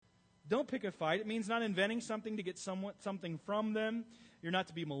Don't pick a fight. It means not inventing something to get something from them. You're not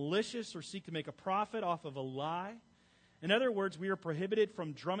to be malicious or seek to make a profit off of a lie. In other words, we are prohibited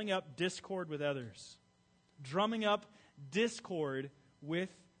from drumming up discord with others. Drumming up discord with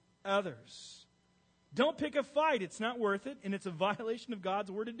others. Don't pick a fight. It's not worth it, and it's a violation of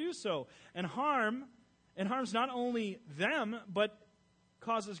God's word to do so. And harms not only them, but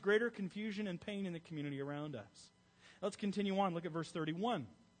causes greater confusion and pain in the community around us. Let's continue on. Look at verse 31.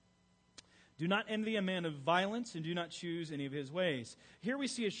 Do not envy a man of violence, and do not choose any of his ways. Here we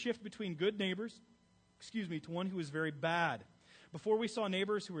see a shift between good neighbors, to one who is very bad. Before we saw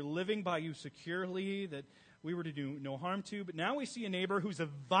neighbors who were living by you securely, that we were to do no harm to, but now we see a neighbor who's a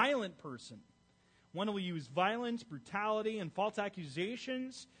violent person. One who will use violence, brutality, and false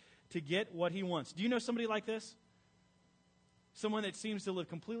accusations to get what he wants. Do you know somebody like this? Someone that seems to live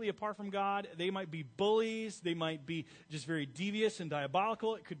completely apart from God. They might be bullies. They might be just very devious and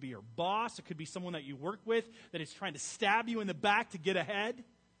diabolical. It could be your boss. It could be someone that you work with that is trying to stab you in the back to get ahead.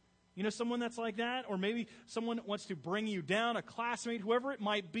 You know someone that's like that? Or maybe someone that wants to bring you down, a classmate, whoever it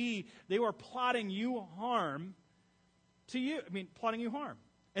might be. They are plotting you harm to you. Plotting you harm.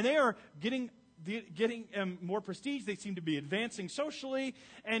 And they are getting more prestige. They seem to be advancing socially.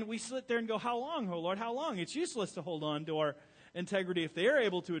 And we sit there and go, how long, oh Lord, how long? It's useless to hold on to our integrity. If they are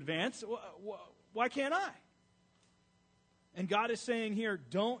able to advance, why can't I? And God is saying here,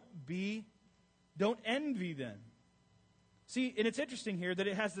 don't envy them. See, and it's interesting here that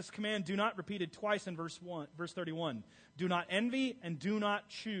it has this command, do not, repeated twice in verse 31. Do not envy and do not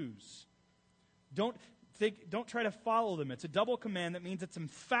choose. Don't try to follow them. It's a double command that means it's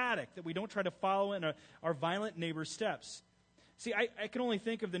emphatic, that we don't try to follow in our violent neighbor's steps. See, I can only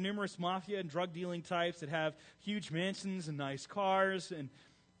think of the numerous mafia and drug-dealing types that have huge mansions and nice cars,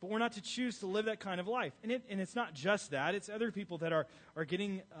 but we're not to choose to live that kind of life. And it's not just that. It's other people that are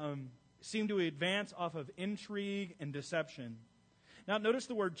getting, seem to advance off of intrigue and deception. Now, notice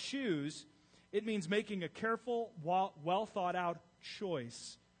the word choose. It means making a careful, well-thought-out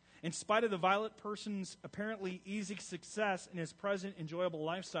choice. In spite of the violent person's apparently easy success in his present enjoyable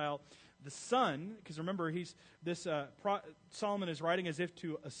lifestyle, the son, because remember, Solomon is writing as if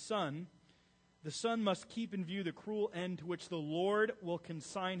to a son. The son must keep in view the cruel end to which the Lord will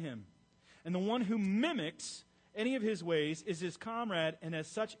consign him. And the one who mimics any of his ways is his comrade, and as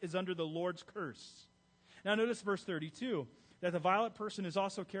such is under the Lord's curse. Now notice verse 32, that the violent person is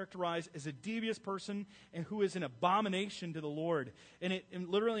also characterized as a devious person and who is an abomination to the Lord. And it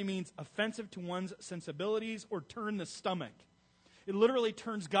literally means offensive to one's sensibilities or turn the stomach. It literally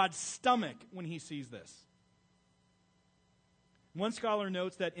turns God's stomach when he sees this. One scholar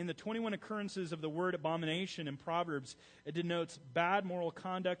notes that in the 21 occurrences of the word abomination in Proverbs, it denotes bad moral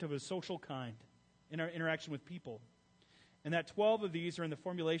conduct of a social kind in our interaction with people. And that 12 of these are in the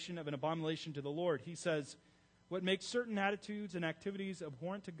formulation of an abomination to the Lord. He says, what makes certain attitudes and activities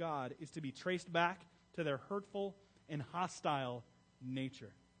abhorrent to God is to be traced back to their hurtful and hostile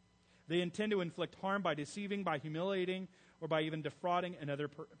nature. They intend to inflict harm by deceiving, by humiliating, or by even defrauding another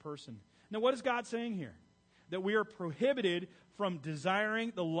person. Now, what is God saying here? That we are prohibited from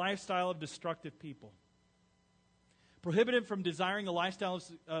desiring the lifestyle of destructive people. Prohibited from desiring the lifestyle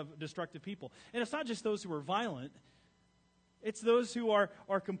of destructive people. And it's not just those who are violent. It's those who are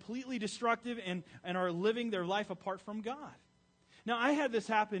completely destructive and are living their life apart from God. Now, I had this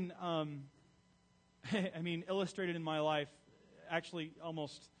happen, illustrated in my life, actually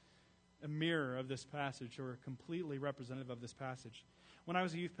almost a mirror of this passage, or completely representative of this passage. When I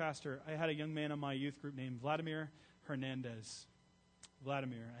was a youth pastor, I had a young man on my youth group named Vladimir Hernandez.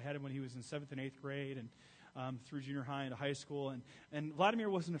 Vladimir. I had him when he was in 7th and 8th grade, and through junior high into high school. And Vladimir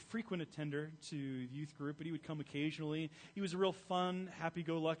wasn't a frequent attender to the youth group, but he would come occasionally. He was a real fun,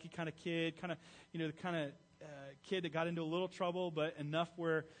 happy-go-lucky kind of kid, the kind of kid that got into a little trouble, but enough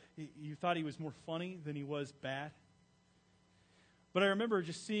where you thought he was more funny than he was bad. But I remember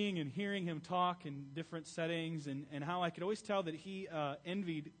just seeing and hearing him talk in different settings, and how I could always tell that he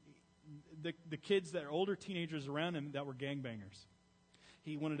envied the kids that are older teenagers around him that were gangbangers.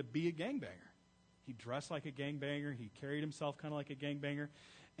 He wanted to be a gangbanger. He dressed like a gangbanger. He carried himself kind of like a gangbanger.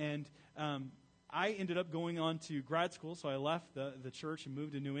 And I ended up going on to grad school, so I left the church and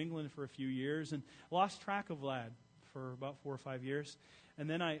moved to New England for a few years and lost track of Vlad for about 4 or 5 years. And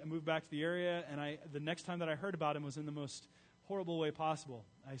then I moved back to the area, and the next time that I heard about him was in the most horrible way possible.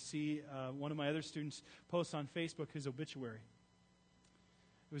 I see one of my other students post on Facebook his obituary.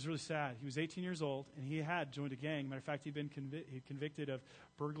 It was really sad. He was 18 years old, and he had joined a gang. Matter of fact, he'd been convicted of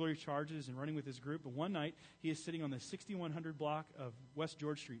burglary charges and running with his group. But one night, he is sitting on the 6100 block of West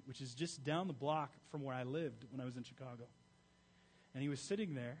George Street, which is just down the block from where I lived when I was in Chicago. And he was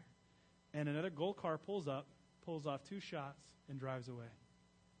sitting there, And another gold car pulls up, pulls off 2 shots, and drives away.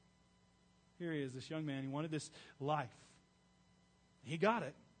 Here he is, this young man. He wanted this life. He got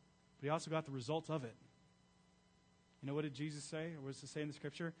it, but he also got the results of it. You know what did Jesus say? Or what does it say in the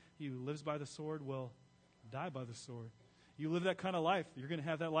Scripture? He who lives by the sword will die by the sword. You live that kind of life, you're going to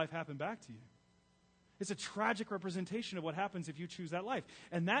have that life happen back to you. It's a tragic representation of what happens if you choose that life.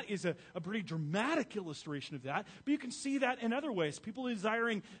 And that is a pretty dramatic illustration of that. But you can see that in other ways. People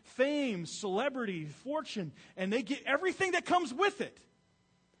desiring fame, celebrity, fortune, and they get everything that comes with it.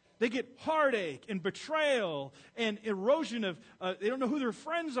 They get heartache and betrayal and erosion of, they don't know who their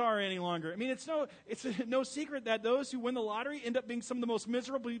friends are any longer. I mean, it's no secret that those who win the lottery end up being some of the most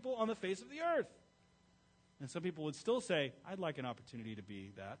miserable people on the face of the earth. And some people would still say, I'd like an opportunity to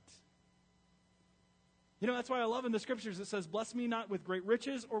be that. You know, that's why I love in the Scriptures it says, bless me not with great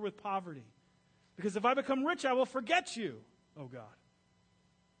riches or with poverty. Because if I become rich, I will forget you, oh God.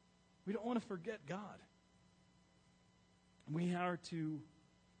 We don't want to forget God. We are to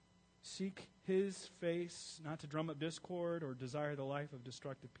seek His face, not to drum up discord or desire the life of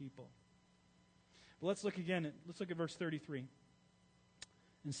destructive people. But let's look again. Let's look at verse 33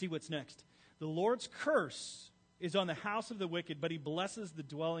 and see what's next. The Lord's curse is on the house of the wicked, but He blesses the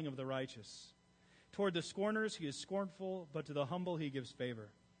dwelling of the righteous. Toward the scorners He is scornful, but to the humble He gives favor.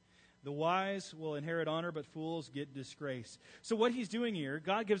 The wise will inherit honor, but fools get disgrace. So what He's doing here,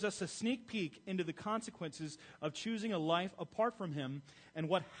 God gives us a sneak peek into the consequences of choosing a life apart from Him and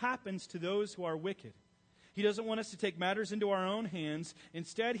what happens to those who are wicked. He doesn't want us to take matters into our own hands.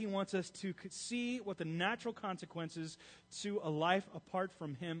 Instead, He wants us to see what the natural consequences to a life apart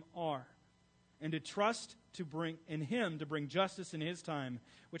from Him are, and to trust to bring in Him to bring justice in His time,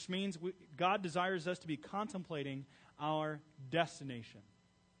 which means God desires us to be contemplating our destination.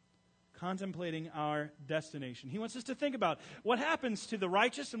 Contemplating our destination. He wants us to think about what happens to the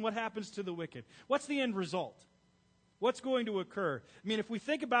righteous and what happens to the wicked. What's the end result? What's going to occur? I mean, if we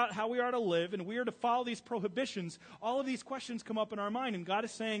think about how we are to live and we are to follow these prohibitions, all of these questions come up in our mind. And God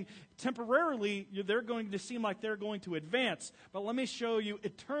is saying, temporarily, they're going to seem like they're going to advance. But let me show you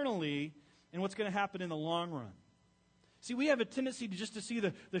eternally and what's going to happen in the long run. See, we have a tendency to see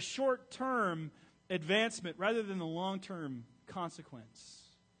the short-term advancement rather than the long-term consequence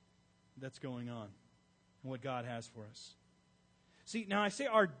that's going on and what God has for us. See, now I say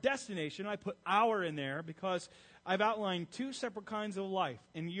our destination, I put our in there because I've outlined 2 separate kinds of life,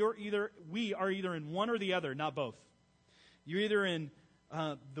 and we are either in one or the other, not both. You're either in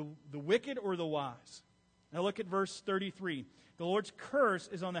the wicked or the wise. Now look at verse 33. The Lord's curse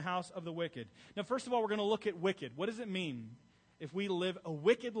is on the house of the wicked. Now, first of all, we're going to look at wicked. What does it mean if we live a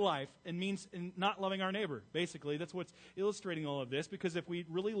wicked life? It means not loving our neighbor. Basically, that's what's illustrating all of this, because if we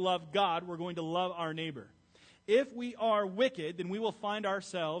really love God, we're going to love our neighbor. If we are wicked, then we will find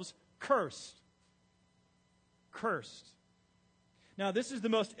ourselves cursed. Cursed. Now, this is the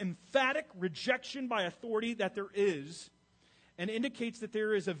most emphatic rejection by authority that there is, and indicates that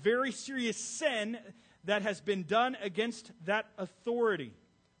there is a very serious sin that has been done against that authority,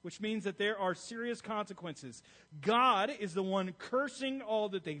 which means that there are serious consequences. God is the one cursing all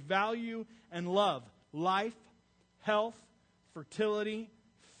that they value and love: life, health, fertility,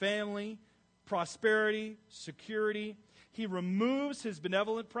 family, prosperity, security. He removes His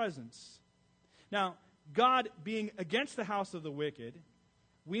benevolent presence. Now, God being against the house of the wicked,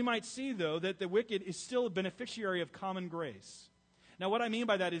 we might see, though, that the wicked is still a beneficiary of common grace. Now, what I mean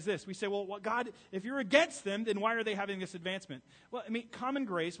by that is this. We say, well, God, if you're against them, then why are they having this advancement? Well, I mean, common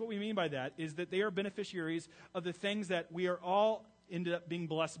grace, what we mean by that is that they are beneficiaries of the things that we are all ended up being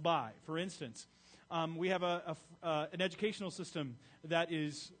blessed by. For instance, we have an educational system that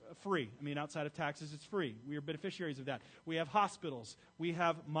is free. I mean, outside of taxes, it's free. We are beneficiaries of that. We have hospitals. We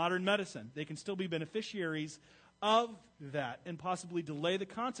have modern medicine. They can still be beneficiaries of that and possibly delay the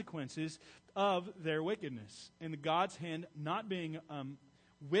consequences of their wickedness. And God's hand not being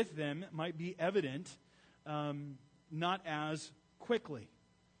with them might be evident not as quickly.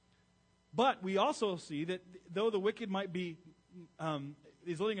 But we also see that though the wicked might be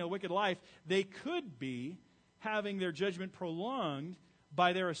is living a wicked life, they could be having their judgment prolonged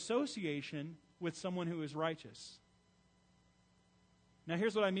by their association with someone who is righteous. Now,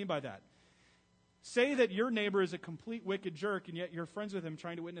 here's what I mean by that. Say that your neighbor is a complete wicked jerk, and yet you're friends with him,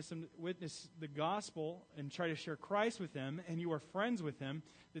 trying to witness the gospel and try to share Christ with them, and you are friends with him,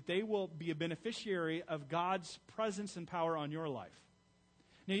 that they will be a beneficiary of God's presence and power on your life.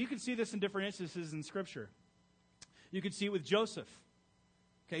 Now, you can see this in different instances in Scripture. You can see it with Joseph.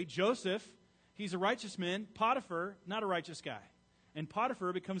 Okay, Joseph, he's a righteous man. Potiphar, not a righteous guy. And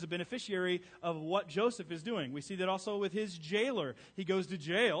Potiphar becomes a beneficiary of what Joseph is doing. We see that also with his jailer. He goes to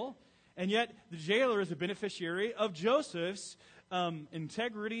jail, And yet, the jailer is a beneficiary of Joseph's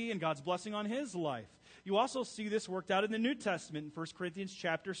integrity and God's blessing on his life. You also see this worked out in the New Testament in 1 Corinthians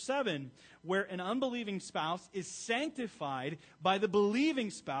chapter 7, where an unbelieving spouse is sanctified by the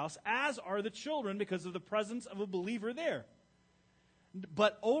believing spouse, as are the children, because of the presence of a believer there.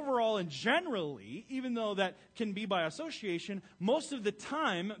 But overall and generally, even though that can be by association, most of the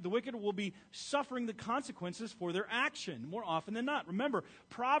time the wicked will be suffering the consequences for their action, more often than not. Remember,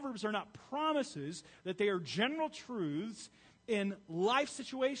 Proverbs are not promises, that they are general truths in life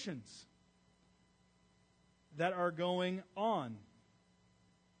situations that are going on.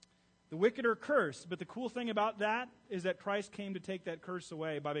 The wicked are cursed, but the cool thing about that is that Christ came to take that curse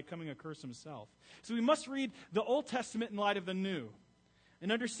away by becoming a curse himself. So we must read the Old Testament in light of the New,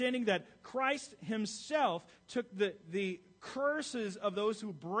 and understanding that Christ himself took the curses of those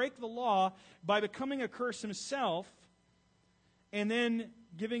who break the law by becoming a curse himself, and then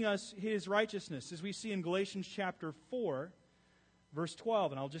giving us his righteousness, as we see in Galatians chapter 4, verse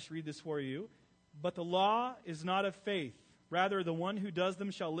 12, and I'll just read this for you. But the law is not of faith. Rather, the one who does them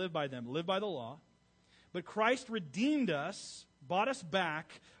shall live by them. Live by the law. But Christ redeemed us, bought us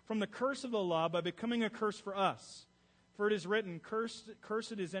back from the curse of the law by becoming a curse for us. For it is written,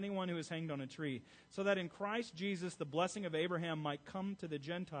 Cursed is anyone who is hanged on a tree, so that in Christ Jesus the blessing of Abraham might come to the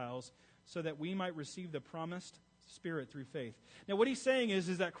Gentiles, so that we might receive the promised Spirit through faith. Now what he's saying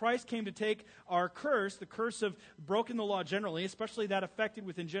is that Christ came to take our curse, the curse of broken the law generally, especially that affected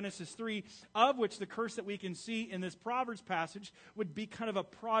within Genesis 3, of which the curse that we can see in this Proverbs passage would be kind of a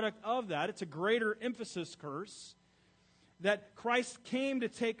product of that. It's a greater emphasis curse. That Christ came to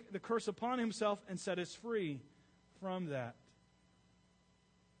take the curse upon himself and set us free from that.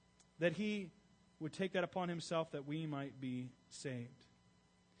 That he would take that upon himself that we might be saved.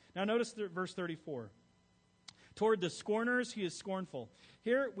 Now notice verse 34. Toward the scorners he is scornful.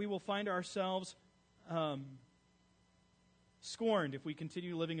 Here we will find ourselves scorned if we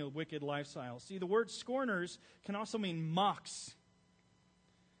continue living a wicked lifestyle. See, the word scorners can also mean mocks,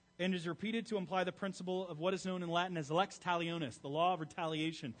 and is repeated to imply the principle of what is known in Latin as lex talionis, the law of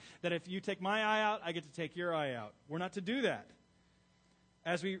retaliation. That if you take my eye out, I get to take your eye out. We're not to do that.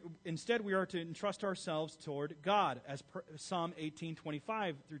 Instead, we are to entrust ourselves toward God, as Psalm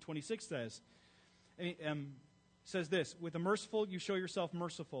 18:25 through 26 says. Says this, with the merciful you show yourself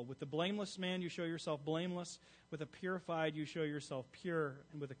merciful. With the blameless man you show yourself blameless. With the purified you show yourself pure.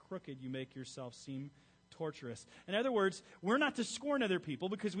 And with the crooked you make yourself seem torturous. In other words, we're not to scorn other people,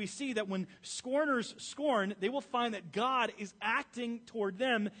 because we see that when scorners scorn, they will find that God is acting toward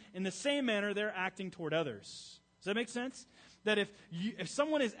them in the same manner they're acting toward others. Does that make sense? That if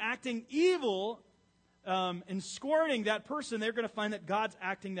someone is acting evil and scorning that person, they're going to find that God's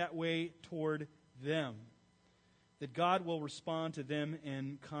acting that way toward them. That God will respond to them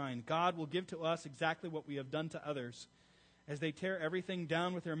in kind. God will give to us exactly what we have done to others. As they tear everything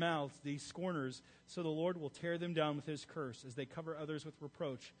down with their mouths, these scorners, so the Lord will tear them down with his curse. As they cover others with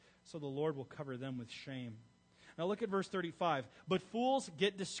reproach, so the Lord will cover them with shame. Now look at verse 35. But fools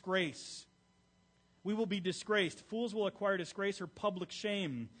get disgrace. We will be disgraced. Fools will acquire disgrace or public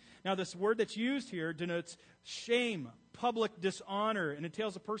shame. Now this word that's used here denotes shame, public dishonor, and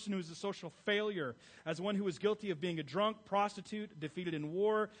entails a person who is a social failure, as one who is guilty of being a drunk, prostitute, defeated in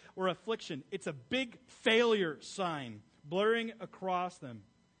war, or affliction. It's a big failure sign blurring across them.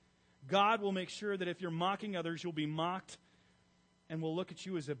 God will make sure that if you're mocking others, you'll be mocked, and will look at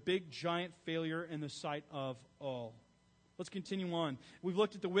you as a big, giant failure in the sight of all. Let's continue on. We've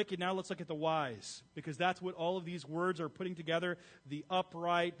looked at the wicked, now let's look at the wise, because that's what all of these words are putting together. The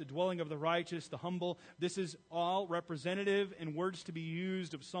upright, the dwelling of the righteous, the humble. This is all representative and words to be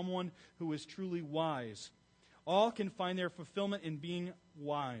used of someone who is truly wise. All can find their fulfillment in being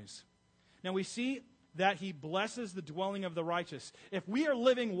wise. Now we see that he blesses the dwelling of the righteous. If we are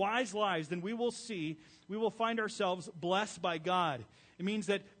living wise lives, then we will find ourselves blessed by God. It means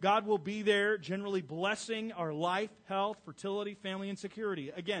that God will be there generally blessing our life, health, fertility, family, and security.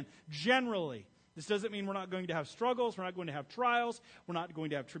 Again, generally. This doesn't mean we're not going to have struggles, we're not going to have trials, we're not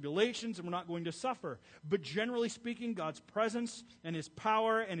going to have tribulations, and we're not going to suffer. But generally speaking, God's presence and his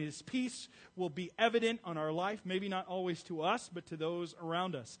power and his peace will be evident on our life, maybe not always to us, but to those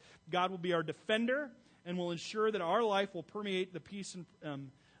around us. God will be our defender and will ensure that our life will permeate the peace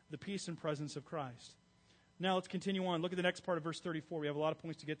and presence of Christ. Now let's continue on. Look at the next part of verse 34. We have a lot of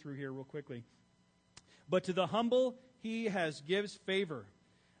points to get through here real quickly. But to the humble he gives favor.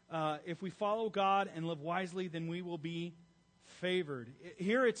 If we follow God and live wisely, then we will be favored.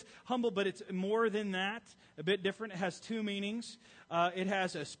 Here it's humble, but it's more than that. A bit different. It has two meanings. It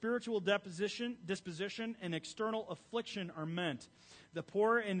has a spiritual disposition and external affliction are meant. The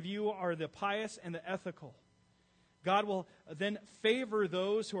poor in view are the pious and the ethical. God will then favor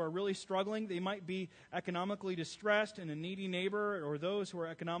those who are really struggling. They might be economically distressed and a needy neighbor, or those who are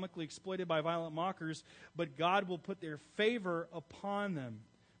economically exploited by violent mockers, but God will put their favor upon them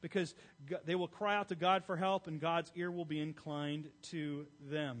because they will cry out to God for help, and God's ear will be inclined to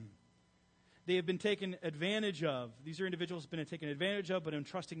them. They have been taken advantage of. These are individuals who have been taken advantage of, but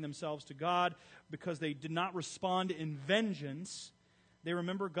entrusting themselves to God because they did not respond in vengeance. They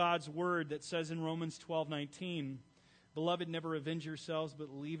remember God's word that says in Romans 12:19, "Beloved, never avenge yourselves, but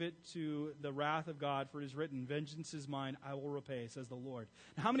leave it to the wrath of God, for it is written, 'Vengeance is mine, I will repay,' says the Lord."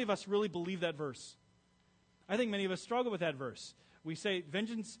 Now, how many of us really believe that verse? I think many of us struggle with that verse. We say,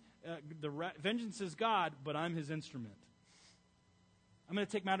 vengeance is God, but I'm his instrument. I'm going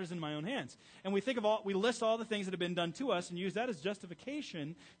to take matters into my own hands. And we list all the things that have been done to us and use that as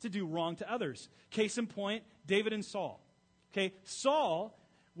justification to do wrong to others. Case in point, David and Saul. Okay, Saul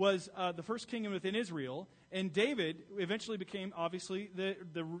was the first king within Israel, and David eventually became, obviously,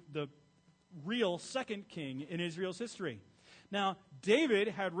 the real second king in Israel's history. Now, David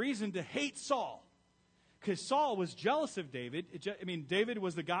had reason to hate Saul, because Saul was jealous of David. David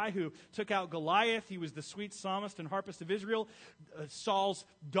was the guy who took out Goliath. He was the sweet psalmist and harpist of Israel. Saul's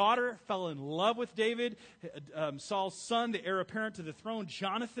daughter fell in love with David. Saul's son, the heir apparent to the throne,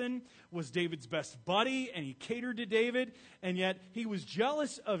 Jonathan, was David's best buddy, and he catered to David. And yet, he was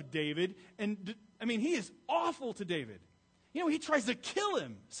jealous of David. And, he is awful to David. He tries to kill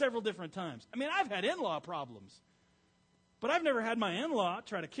him several different times. I've had in-law problems. But I've never had my in-law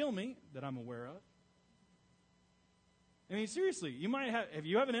try to kill me that I'm aware of. Seriously, if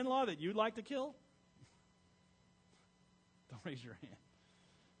you have an in-law that you'd like to kill, don't raise your hand.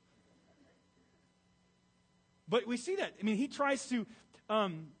 But we see that. He tries to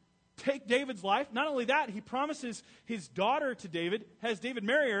take David's life. Not only that, he promises his daughter to David, has David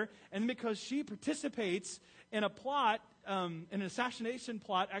marry her, and because she participates in a plot, an assassination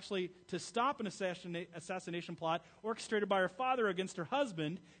plot, actually to stop an assassination plot orchestrated by her father against her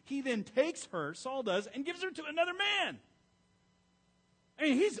husband, he then takes her, Saul does, and gives her to another man.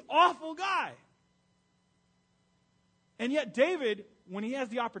 He's an awful guy. And yet David, when he has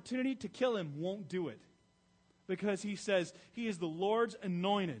the opportunity to kill him, won't do it. Because he says, he is the Lord's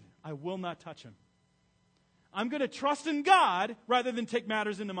anointed. I will not touch him. I'm going to trust in God rather than take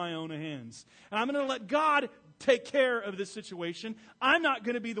matters into my own hands. And I'm going to let God take care of this situation. I'm not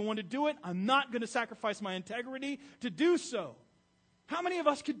going to be the one to do it. I'm not going to sacrifice my integrity to do so. How many of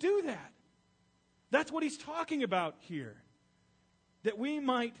us could do that? That's what he's talking about here. That we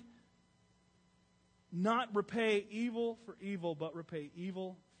might not repay evil for evil, but repay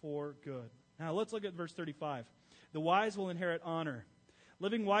evil for good. Now let's look at verse 35. The wise will inherit honor.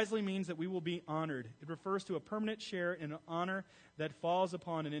 Living wisely means that we will be honored. It refers to a permanent share in honor that falls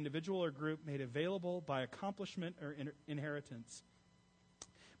upon an individual or group made available by accomplishment or inheritance.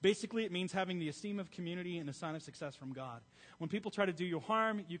 Basically, it means having the esteem of community and a sign of success from God. When people try to do you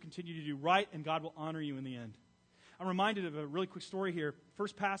harm, you continue to do right, and God will honor you in the end. I'm reminded of a really quick story here.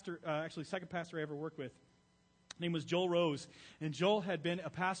 Second pastor I ever worked with. His name was Joel Rose. And Joel had been a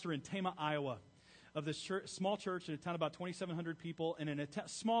pastor in Tama, Iowa, of this small church in a town of about 2,700 people. And in a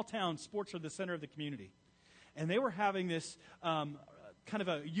small town, sports are the center of the community. And they were having this kind of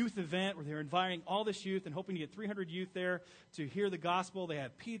a youth event where they were inviting all this youth and hoping to get 300 youth there to hear the gospel. They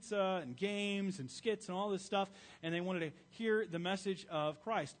had pizza and games and skits and all this stuff, and they wanted to hear the message of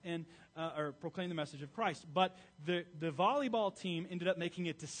Christ or proclaim the message of Christ. But the volleyball team ended up making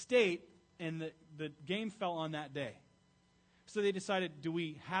it to state, and the game fell on that day. So they decided, do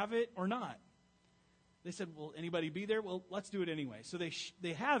we have it or not? They said, will anybody be there? Well, let's do it anyway. So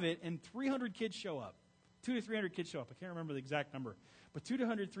they have it, and 300 kids show up. 200 to 300 kids show up. I can't remember the exact number. But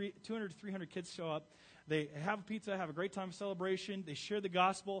 200 to 300 kids show up. They have pizza, have a great time of celebration. They share the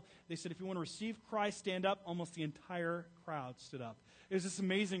gospel. They said, if you want to receive Christ, stand up. Almost the entire crowd stood up. It was this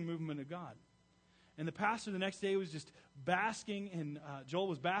amazing movement of God. And the pastor the next day was just basking, and Joel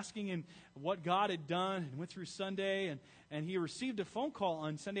was basking in what God had done, and went through Sunday, and he received a phone call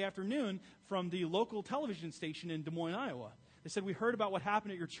on Sunday afternoon from the local television station in Des Moines, Iowa. They said, we heard about what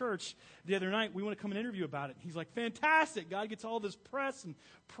happened at your church the other night. We want to come and interview about it. He's like, fantastic. God gets all this press and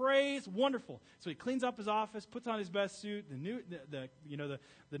praise. Wonderful. So he cleans up his office, puts on his best suit. The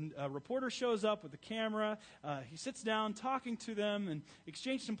reporter shows up with the camera. He sits down talking to them and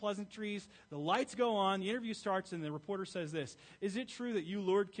exchanges some pleasantries. The lights go on. The interview starts, and the reporter says this: is it true that you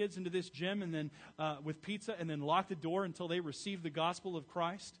lured kids into this gym and then with pizza and then locked the door until they received the gospel of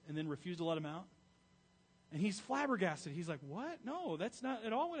Christ and then refused to let them out? And he's flabbergasted. He's like, what? No, that's not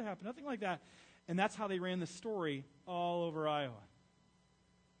at all what happened. Nothing like that. And that's how they ran the story all over Iowa.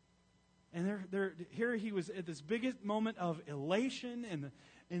 And here he was at this biggest moment of elation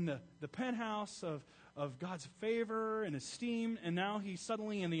in the penthouse of God's favor and esteem, and now he's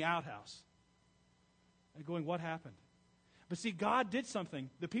suddenly in the outhouse. And going, what happened? But see, God did something.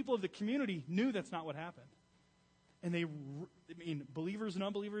 The people of the community knew that's not what happened. And believers and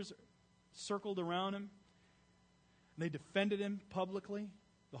unbelievers circled around him. And they defended him publicly.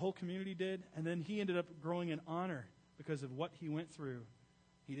 The whole community did. And then he ended up growing in honor because of what he went through.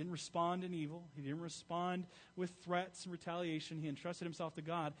 He didn't respond in evil. He didn't respond with threats and retaliation. He entrusted himself to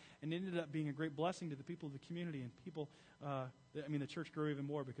God and ended up being a great blessing to the people of the community. And the church grew even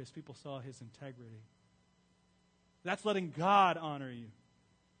more because people saw his integrity. That's letting God honor you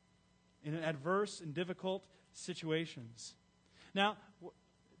in adverse and difficult situations. Now,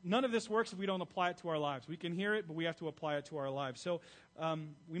 none of this works if we don't apply it to our lives. We can hear it, but we have to apply it to our lives. So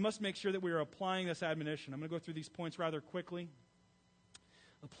we must make sure that we are applying this admonition. I'm going to go through these points rather quickly.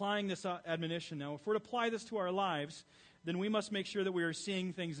 Applying this admonition. Now, if we're to apply this to our lives, then we must make sure that we are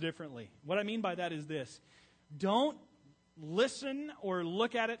seeing things differently. What I mean by that is this. Don't listen or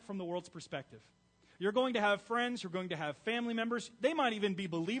look at it from the world's perspective. You're going to have friends, you're going to have family members, they might even be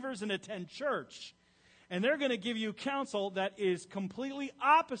believers and attend church, and they're going to give you counsel that is completely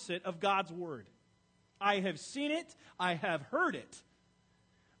opposite of God's Word. I have seen it, I have heard it.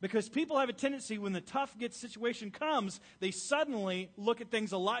 Because people have a tendency, when the tough situation comes, they suddenly look at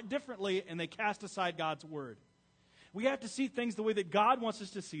things a lot differently and they cast aside God's Word. We have to see things the way that God wants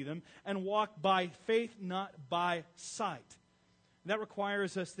us to see them and walk by faith, not by sight. That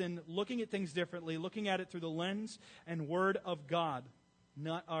requires us then looking at things differently, looking at it through the lens and Word of God,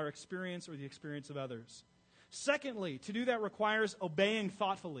 not our experience or the experience of others. Secondly, to do that requires obeying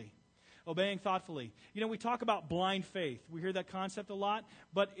thoughtfully. Obeying thoughtfully. We talk about blind faith. We hear that concept a lot,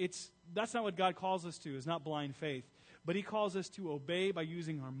 but that's not what God calls us to, is not blind faith. But He calls us to obey by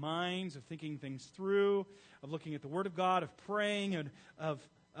using our minds, of thinking things through, of looking at the Word of God, of praying, and of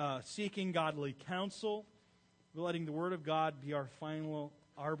seeking godly counsel. We're letting the Word of God be our final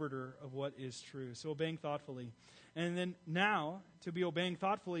arbiter of what is true. So obeying thoughtfully. And then now, to be obeying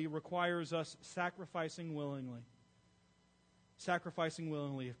thoughtfully requires us sacrificing willingly. Sacrificing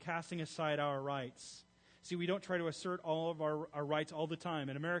willingly, of casting aside our rights. See, we don't try to assert all of our rights all the time.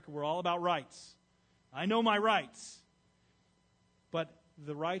 In America, we're all about rights. I know my rights. But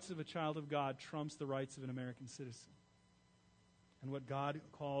the rights of a child of God trumps the rights of an American citizen. And what God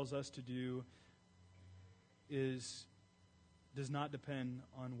calls us to do does not depend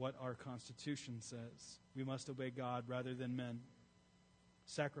on what our Constitution says. We must obey God rather than men.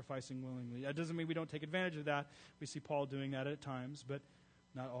 Sacrificing willingly. That doesn't mean we don't take advantage of that. We see Paul doing that at times, but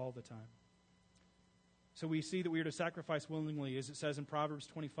not all the time. So we see that we are to sacrifice willingly, as it says in Proverbs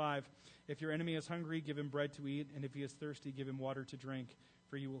 25, if your enemy is hungry, give him bread to eat, and if he is thirsty, give him water to drink,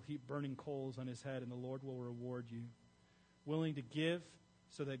 for you will heap burning coals on his head, and the Lord will reward you. Willing to give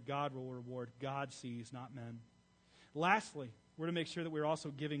so that God will reward. God sees, not men. Lastly, we're to make sure that we're also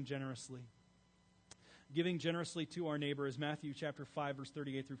giving generously. Giving generously to our neighbor, as Matthew chapter 5, verse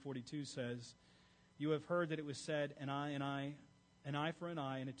 38 through 42 says, you have heard that it was said, an eye for an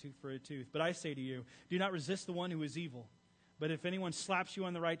eye, and a tooth for a tooth. But I say to you, do not resist the one who is evil. But if anyone slaps you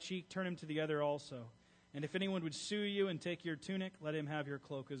on the right cheek, turn him to the other also. And if anyone would sue you and take your tunic, let him have your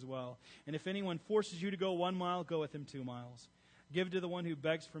cloak as well. And if anyone forces you to go 1 mile, go with him 2 miles. Give to the one who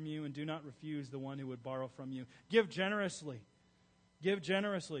begs from you, and do not refuse the one who would borrow from you. Give generously. Give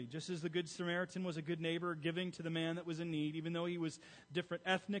generously. Just as the Good Samaritan was a good neighbor, giving to the man that was in need, even though he was different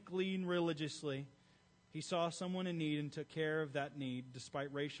ethnically and religiously, he saw someone in need and took care of that need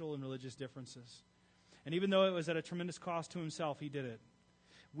despite racial and religious differences. And even though it was at a tremendous cost to himself, he did it.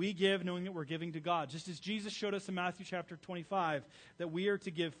 We give knowing that we're giving to God. Just as Jesus showed us in Matthew chapter 25 that we are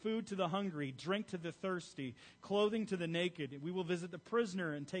to give food to the hungry, drink to the thirsty, clothing to the naked. We will visit the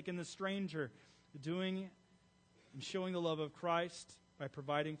prisoner and take in the stranger, doing and showing the love of Christ by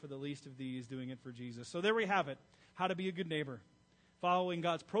providing for the least of these, doing it for Jesus. So there we have it, how to be a good neighbor. Following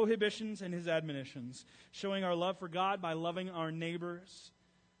God's prohibitions and His admonitions. Showing our love for God by loving our neighbors.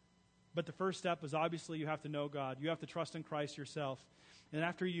 But the first step is obviously you have to know God. You have to trust in Christ yourself. And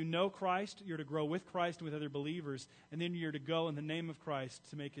after you know Christ, you're to grow with Christ and with other believers. And then you're to go in the name of Christ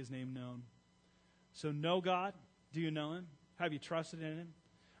to make His name known. So know God. Do you know Him? Have you trusted in Him?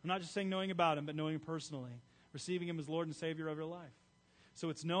 I'm not just saying knowing about Him, but knowing Him personally. Receiving Him as Lord and Savior of your life. So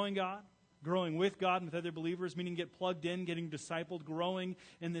it's knowing God, growing with God and with other believers, meaning get plugged in, getting discipled, growing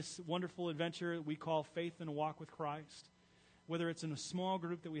in this wonderful adventure that we call faith and a walk with Christ. Whether it's in a small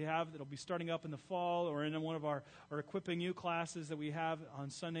group that we have that will be starting up in the fall, or in one of our Equipping You classes that we have on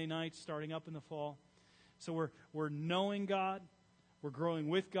Sunday nights starting up in the fall. So we're knowing God, We're growing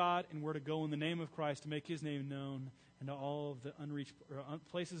with God, and we're to go in the name of Christ to make His name known into all of the unreached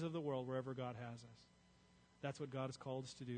places of the world wherever God has us. That's what God has called us to do.